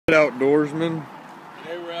Outdoorsman.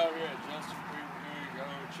 Today we're out here at Justin. We're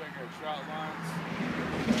going to go check our trout lines.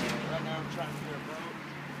 Right now we're trying to get a boat.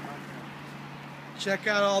 Check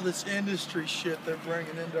out all this industry shit they're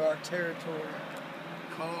bringing into our territory.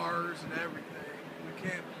 Cars and everything. We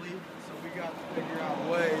can't believe it, so we got to figure out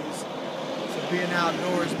ways to be an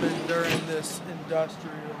outdoorsman during this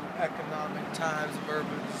industrial economic times of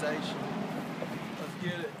urbanization. Let's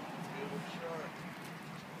get it.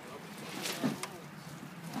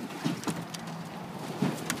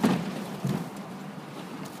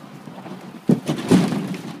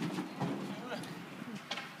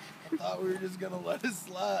 I thought we were just gonna let it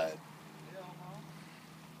slide.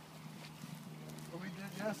 What we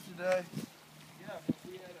did yesterday. Yeah, but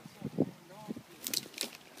we had something going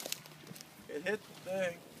It hit the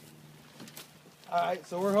thing. Alright,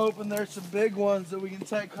 so we're hoping there's some big ones that we can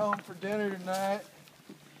take home for dinner tonight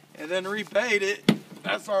and then rebait it.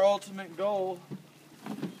 That's our ultimate goal.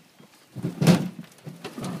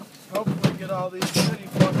 Hopefully get all these city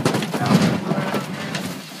fuckers out around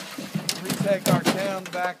here. Retake our town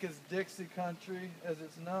back as Dixie country, as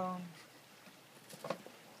it's known.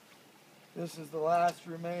 This is the last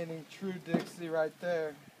remaining true Dixie right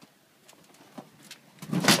there.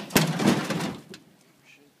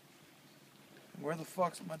 Where the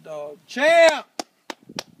fuck's my dog? Champ!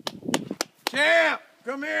 Champ!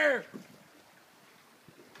 Come here!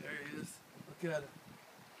 There he is. Look at him.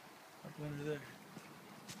 Up under there.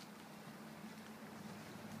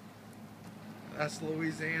 That's the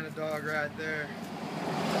Louisiana dog right there.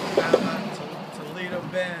 Down about Toledo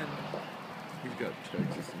Bend. He's got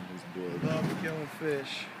Texas in his blood. Love killing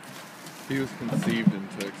fish. He was conceived in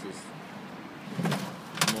Texas.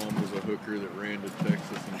 His mom was a hooker that ran to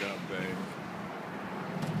Texas and got banged.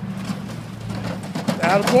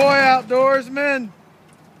 Attaboy, outdoorsman!